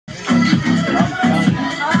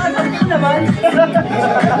naman.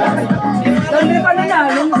 Dami pa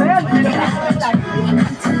nanalo mo yan.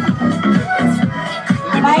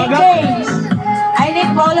 Mind games. I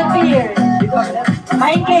need volunteer.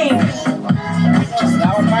 Mind games.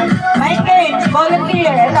 Mind games.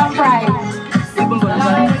 Volunteer. Ito ang prize.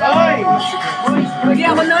 Hindi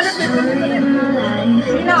ako nalat.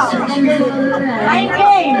 Sino? Mind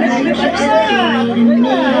games.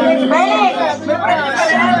 Balik.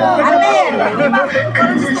 Atin.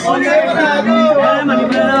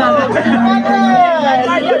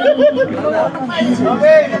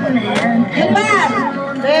 Ilan?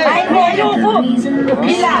 Mind games.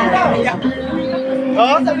 Ilan?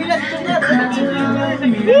 Oh, sa bilas.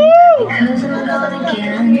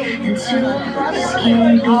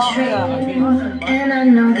 And I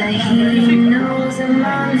know that he knows I'm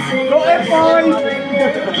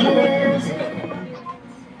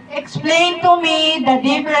Explain to me the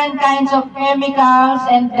different kinds of chemicals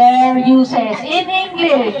and their uses in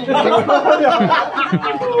English.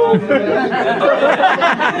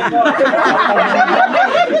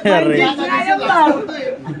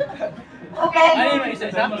 Okay.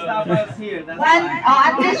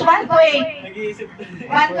 At least 1 to 8.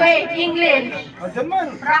 1 to 8 English.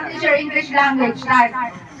 Practice your English language. Start.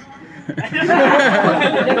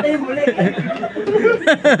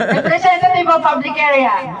 Representative of public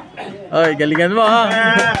area. Oy, galingan mo ha.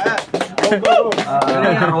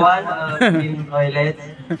 R1, clean toilets.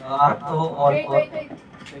 R2, all for.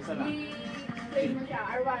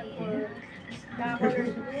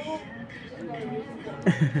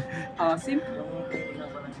 Sim?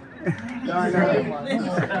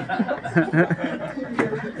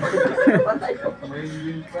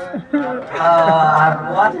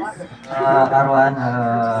 R1,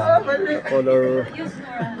 Color.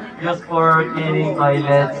 used for cleaning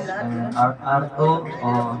toilets. R2,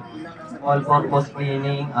 all-purpose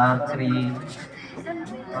cleaning. R3,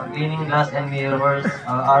 cleaning glass and mirrors.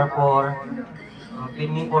 R4,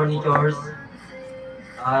 cleaning furnitures.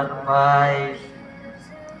 R5,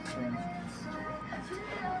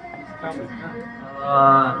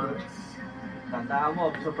 tandaan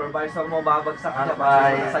mo, supervisor mo babagsak siya R5,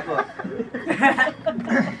 para sagot.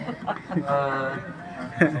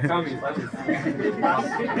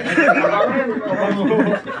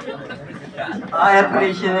 air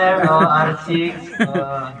freshener, R6,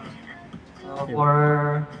 for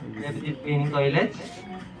deputy cleaning toilets.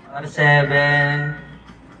 R7,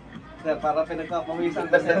 Para pinagpapawisan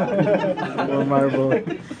ka sir. Marble.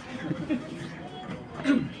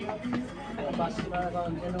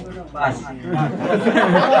 Pass.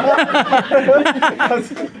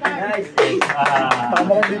 Tama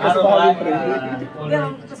kang dito sa bahay, pre.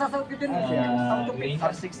 Sasasagot ko din.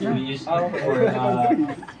 R6 na. We use it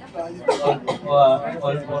for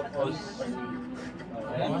all-purpose.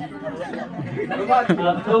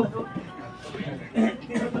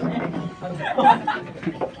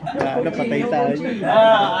 Patay tayo.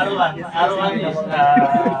 R1 is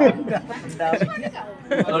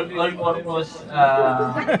all-purpose.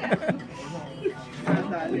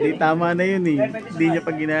 Hindi tama na yun eh. Hindi niya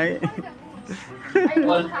pag ginaya.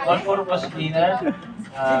 All-purpose cleaner.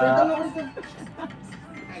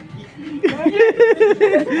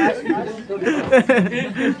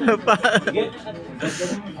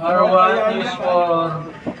 R1 is for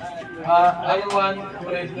R1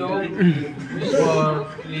 red blue is for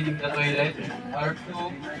cleaning the toilet. R2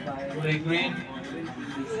 red green.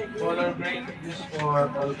 Color green is for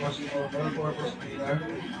all-purpose cleaner.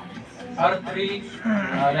 R3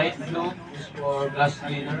 light blue is for glass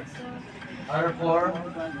cleaner. R4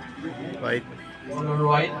 White. color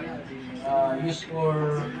white used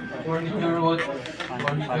for furniture wood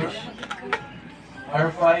furniture.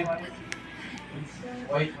 R5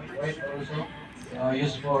 white also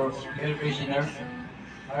used for air freshener.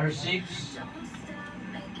 R6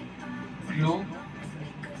 blue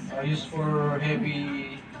used for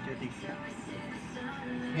heavy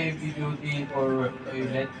duty for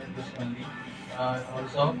toilet only.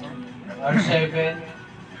 Also R7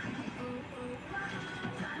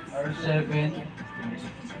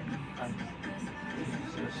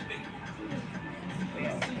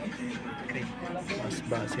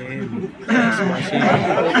 Wasbashin.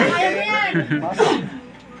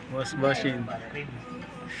 Wasbashin.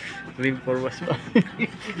 Cream for wasbashin.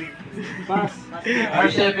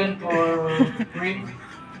 R7 for cream.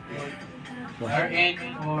 R8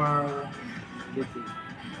 for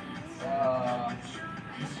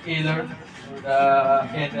scaler for the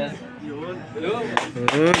kettle.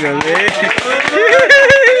 Oh, galing.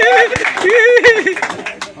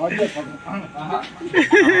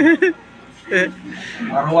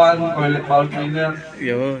 R1, toilet bowl cleaner.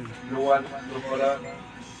 Yun. Blue 1, blue color.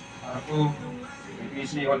 R2,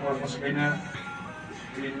 PC all-purpose cleaner.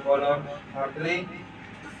 Green color. R3,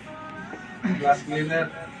 glass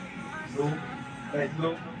cleaner. Blue, light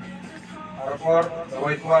blue. R4, the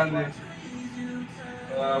white one.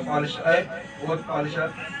 Polish, wood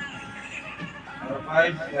polisher. R5,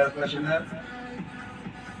 air freshener.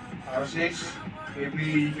 R6,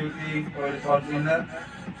 heavy duty toilet bowl cleaner.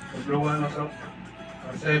 The blue one also.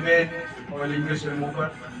 R7, oil and grease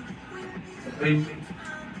remover. The trim.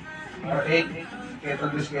 R8, kettle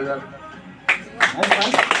grease killer.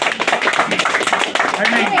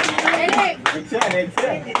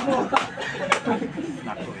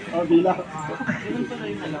 Oh, bila.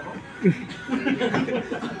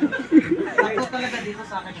 Sakto talaga dito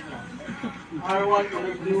sa akin yung R1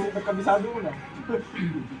 color blue. Nagkabisado mo na.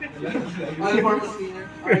 All-purpose cleaner.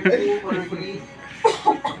 R2 color green.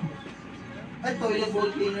 At toilet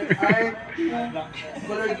bowl cleaner. R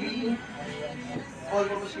color green.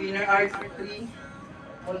 All-purpose cleaner. R3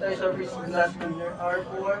 multi-surface glass cleaner.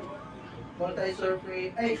 R4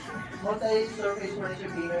 multi-surface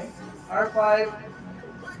furniture cleaner. R5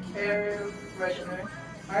 air freshener.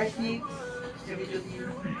 R6 heavy duty.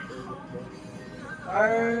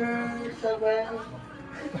 R7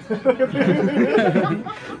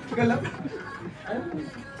 galap.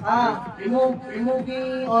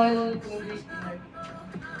 Removing oil English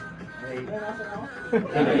cleaner.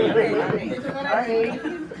 R8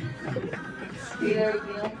 cleaner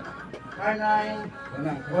cleaner. R9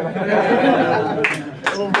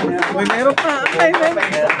 May meron pa. Ay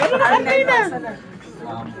na.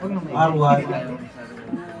 R1,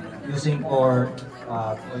 using for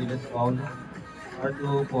toilet bowl.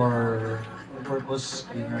 R2 for purpose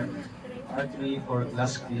cleaner. R3 for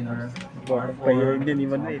glass cleaner. Kayo hindi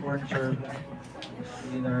naman na Furniture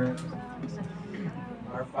cleaner.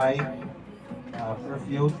 R5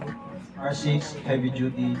 perfume. R6 heavy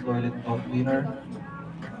duty toilet bowl cleaner.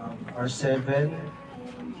 R7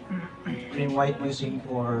 cream white using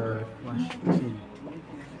for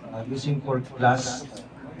glass.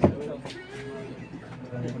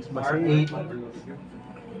 R8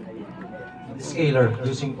 scaler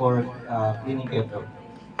using for cleaning kettle.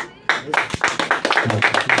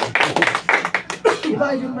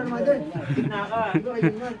 Iba yung mother.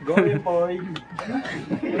 Going boy.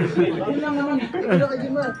 Yun lang naman. Iba ka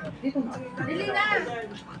yung mother. Dito. Dili na!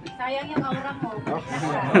 Sayang yung aura mo.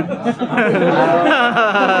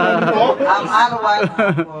 R1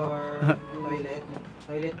 for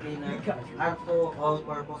toilet cleaner, R2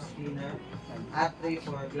 all-purpose cleaner, R3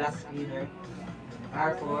 for glass cleaner,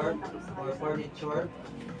 R4 for furniture,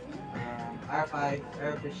 R5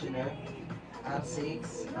 air freshener,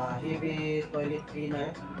 R6 heavy toilet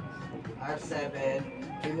cleaner, R7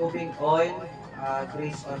 removing oil,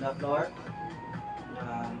 grease on the floor,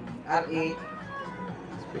 R8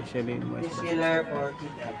 Especially in my... grease killer for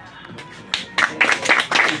kitchen.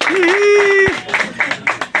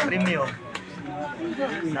 Premium.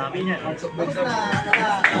 Sabi niya.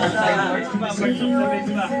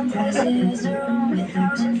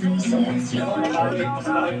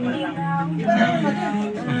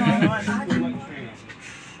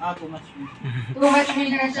 Too much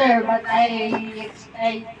winner, sir, but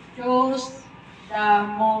I chose the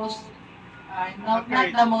most, not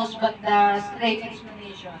the most, but the straight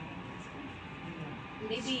explanation.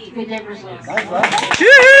 Good results.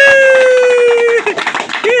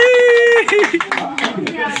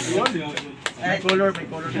 May color.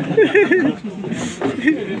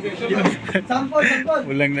 Sample.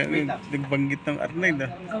 Walang nagbanggit ng R9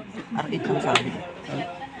 ah. R8 ang sabi.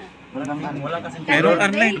 Walang kasing Meron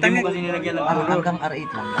R9, Hindi mo kasi nilagyan ng color. Hanggang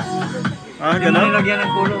R8 lang. Ah, Hindi mo gano'n? nilagyan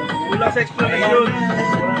ng color. Wala sa explanation.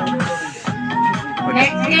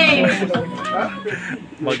 Next game.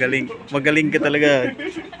 Magaling ka talaga.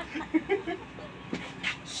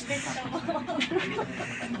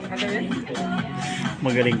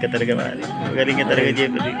 Magaling ka talaga, Mari. Magaling ka talaga,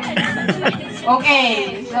 Jeopardy.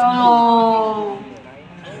 Okay, so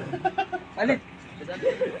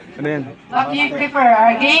Ano yan? what do you prefer?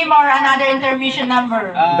 Our game or another intermission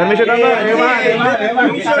number? Permission number!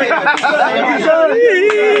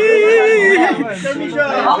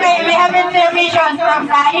 Okay, we have intermission from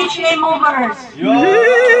the HK Movers.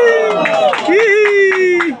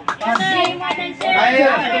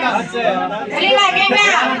 Dali na, game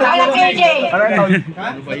na! Wala KJ!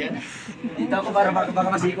 Dito ako para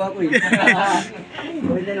baka masiko ako eh.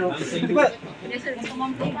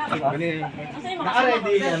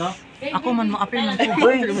 Naka-ready ano? Ako man makapil ng ko.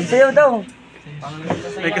 Uy, sayo daw.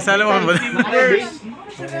 Ay, kasala mo ba?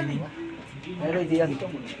 Pero hindi yan.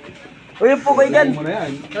 Uy, upo kayo dyan.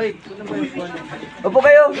 Hoy, ano ba yung phone? Upo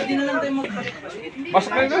kayo. Hindi na lang tayo magpalit-palit.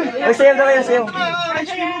 Pasok kayo doon. Ay, sayo na kayo, sayo. Hindi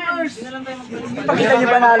na lang tayo magpalit-palit. Pakita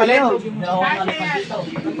niyo panalo niyo.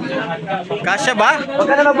 Kasya ba? Huwag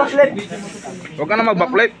ka na mag-backlit. Huwag ka na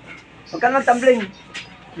mag-backlight. Huwag ka na mag-tumbling.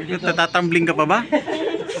 Tatatumbling ka pa ba?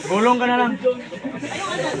 Gulong ka na lang.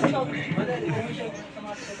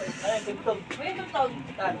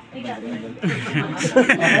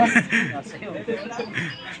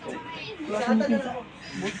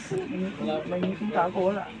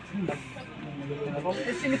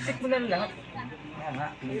 Siniksik mo na lahat. Kaya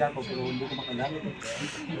nga, piniga ko pero hindi ko makagamit.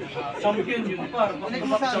 Champion yun, par.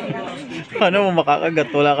 Paano mo makakagat?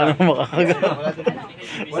 Wala ka naman makakagat.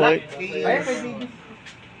 Wala. Ay, pwede.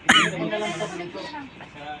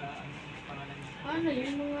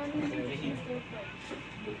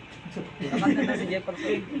 Nakanta na si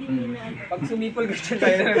Jefferson. Pag sumipol ka dyan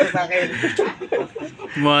tayo na sa akin.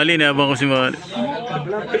 Mali, nabang ko si Mali.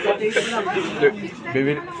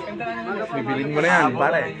 Bibilin mo na yan,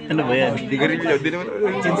 pare. Ano ba yan? Digarilyo, di naman.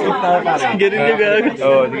 Sigarilyo gago.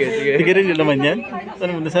 Oo, sige. Sigarilyo naman yan?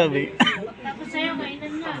 Ano mo nasabi? Tapos sa'yo,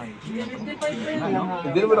 kainan na.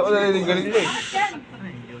 Hindi naman ako naligarilyo eh.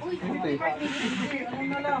 Uy, 30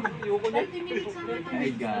 minutes na.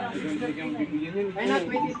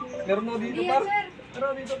 Meron mo dito, par.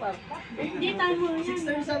 Meron dito, par. Hindi tayo mo yan.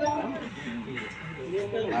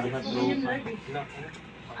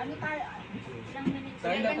 Ano tayo? Ilang minutes?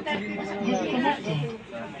 Sa'yo dapat sabihin mo na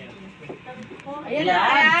Ayan na.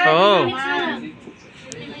 Oo. 30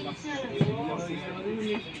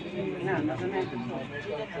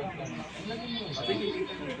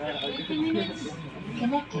 minutes na.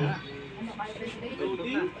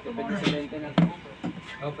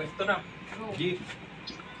 Oh, pwesto na. G.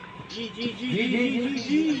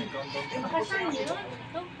 Makasan yun?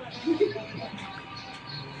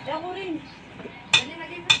 Ako rin. Dali na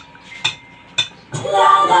din.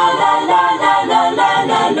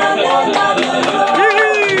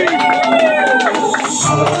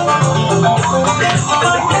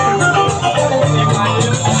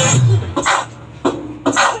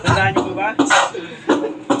 Tandaan niyo po ba?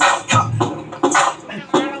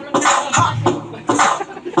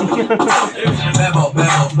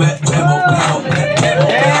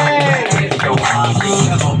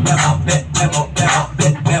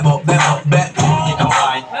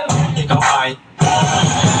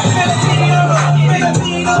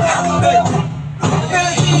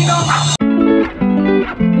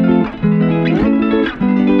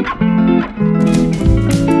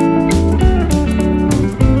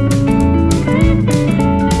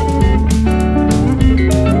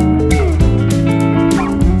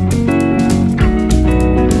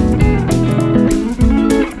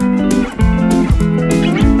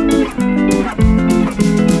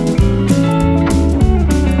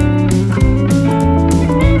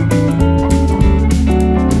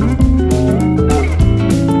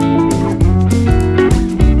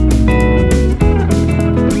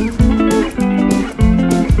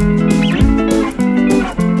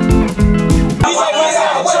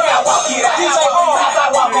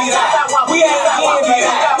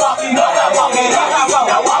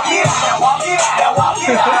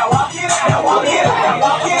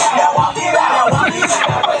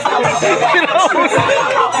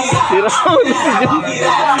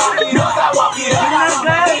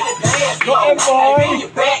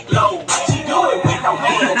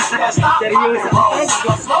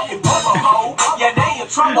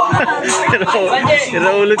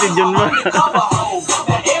 Sira ulo si John Ma.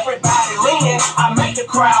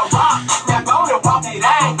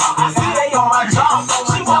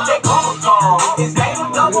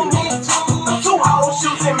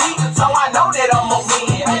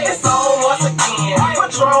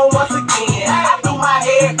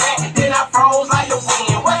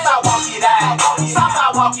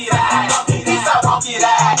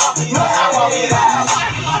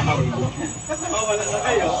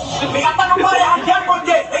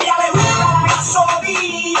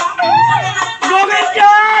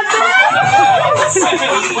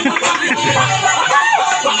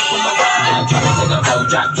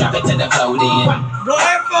 Drop it to the floor then. Go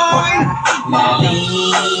ahead, boy! Now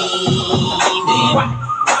lean then.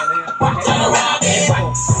 Turn around then.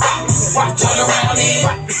 Turn around then.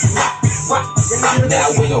 Now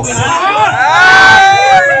wiggle in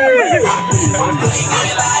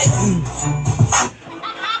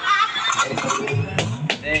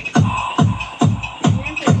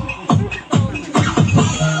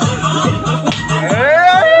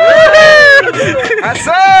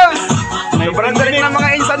Asos! Sobrang galing ng mga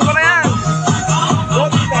insan ko na yan!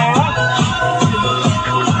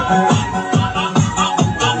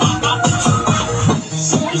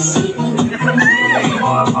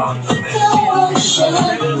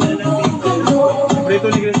 Prito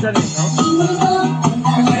ni Christian eh, no?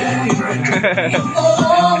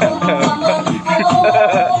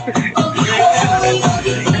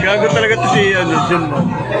 Gago talaga to si John mo.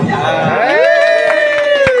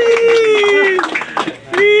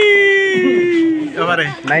 Pare.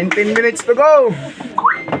 19 minutes to go!